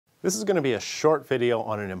This is going to be a short video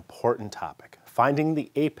on an important topic, finding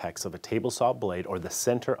the apex of a table saw blade or the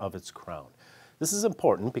center of its crown. This is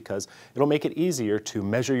important because it'll make it easier to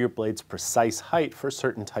measure your blade's precise height for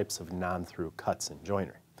certain types of non-through cuts in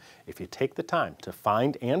joinery. If you take the time to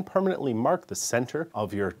find and permanently mark the center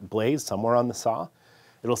of your blade somewhere on the saw,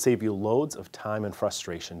 it'll save you loads of time and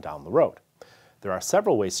frustration down the road. There are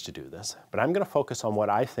several ways to do this, but I'm going to focus on what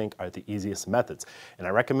I think are the easiest methods, and I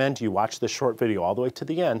recommend you watch this short video all the way to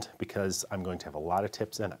the end because I'm going to have a lot of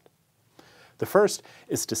tips in it. The first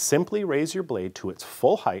is to simply raise your blade to its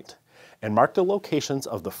full height and mark the locations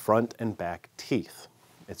of the front and back teeth.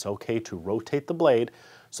 It's okay to rotate the blade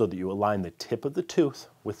so that you align the tip of the tooth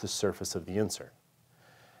with the surface of the insert.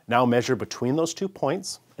 Now measure between those 2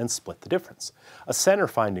 points and split the difference. A center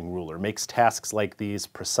finding ruler makes tasks like these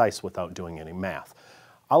precise without doing any math.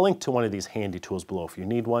 I'll link to one of these handy tools below if you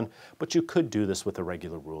need one, but you could do this with a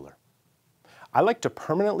regular ruler. I like to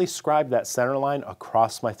permanently scribe that center line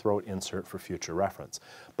across my throat insert for future reference.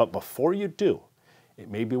 But before you do, it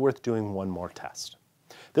may be worth doing one more test.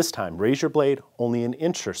 This time, raise your blade only an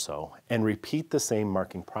inch or so and repeat the same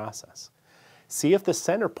marking process. See if the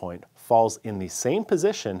center point falls in the same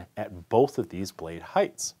position at both of these blade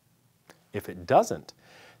heights. If it doesn't,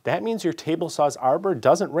 that means your table saw's arbor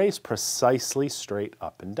doesn't raise precisely straight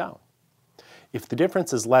up and down. If the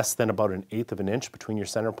difference is less than about 1/8 of an inch between your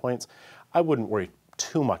center points, I wouldn't worry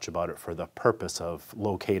too much about it for the purpose of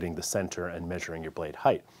locating the center and measuring your blade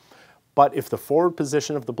height. But if the forward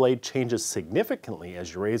position of the blade changes significantly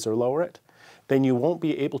as you raise or lower it, then you won't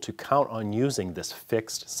be able to count on using this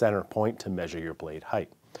fixed center point to measure your blade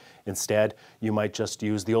height. Instead, you might just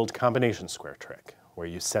use the old combination square trick, where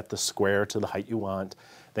you set the square to the height you want,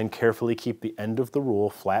 then carefully keep the end of the rule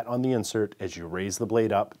flat on the insert as you raise the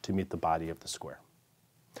blade up to meet the body of the square.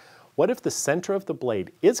 What if the center of the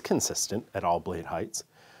blade is consistent at all blade heights,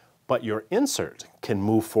 but your insert can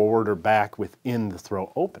move forward or back within the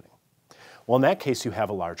throat opening? Well, in that case, you have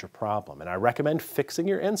a larger problem, and I recommend fixing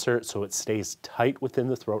your insert so it stays tight within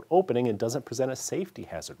the throat opening and doesn't present a safety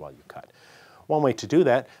hazard while you cut. One way to do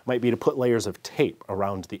that might be to put layers of tape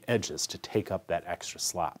around the edges to take up that extra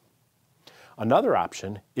slop. Another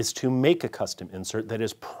option is to make a custom insert that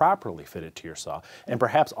is properly fitted to your saw and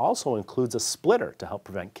perhaps also includes a splitter to help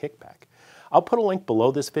prevent kickback. I'll put a link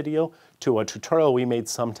below this video to a tutorial we made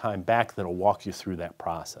some time back that'll walk you through that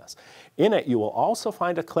process. In it, you will also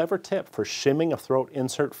find a clever tip for shimming a throat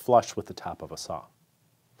insert flush with the top of a saw.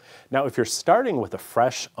 Now, if you're starting with a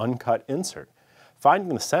fresh, uncut insert,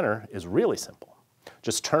 finding the center is really simple.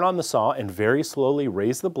 Just turn on the saw and very slowly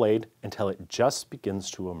raise the blade until it just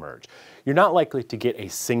begins to emerge. You're not likely to get a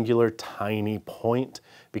singular tiny point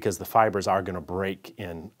because the fibers are going to break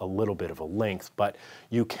in a little bit of a length, but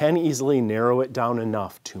you can easily narrow it down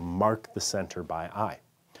enough to mark the center by eye.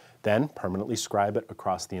 Then permanently scribe it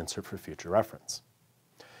across the insert for future reference.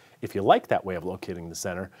 If you like that way of locating the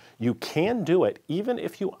center, you can do it even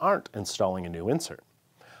if you aren't installing a new insert.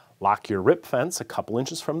 Lock your rip fence a couple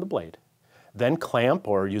inches from the blade. Then clamp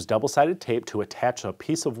or use double-sided tape to attach a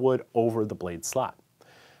piece of wood over the blade slot.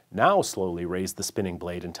 Now slowly raise the spinning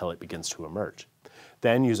blade until it begins to emerge.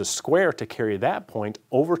 Then use a square to carry that point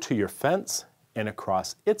over to your fence and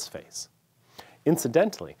across its face.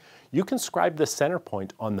 Incidentally, you can scribe the center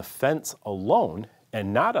point on the fence alone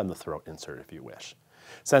and not on the throat insert if you wish.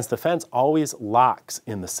 Since the fence always locks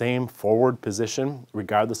in the same forward position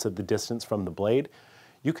regardless of the distance from the blade,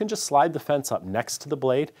 you can just slide the fence up next to the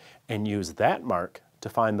blade and use that mark to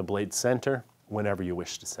find the blade center whenever you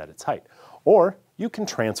wish to set its height. Or you can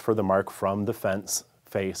transfer the mark from the fence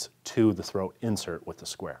face to the throat insert with the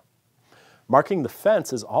square. Marking the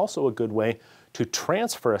fence is also a good way to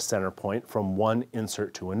transfer a center point from one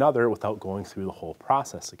insert to another without going through the whole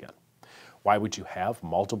process again. Why would you have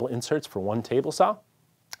multiple inserts for one table saw?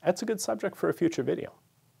 That's a good subject for a future video.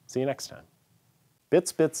 See you next time.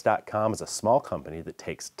 Bitsbits.com is a small company that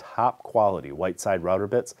takes top quality white side router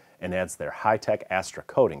bits and adds their high-tech Astra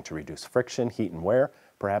coating to reduce friction, heat, and wear,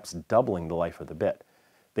 perhaps doubling the life of the bit.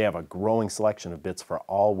 They have a growing selection of bits for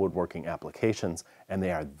all woodworking applications, and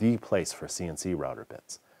they are the place for CNC router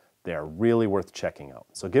bits. They are really worth checking out,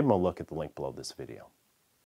 so give them a look at the link below this video.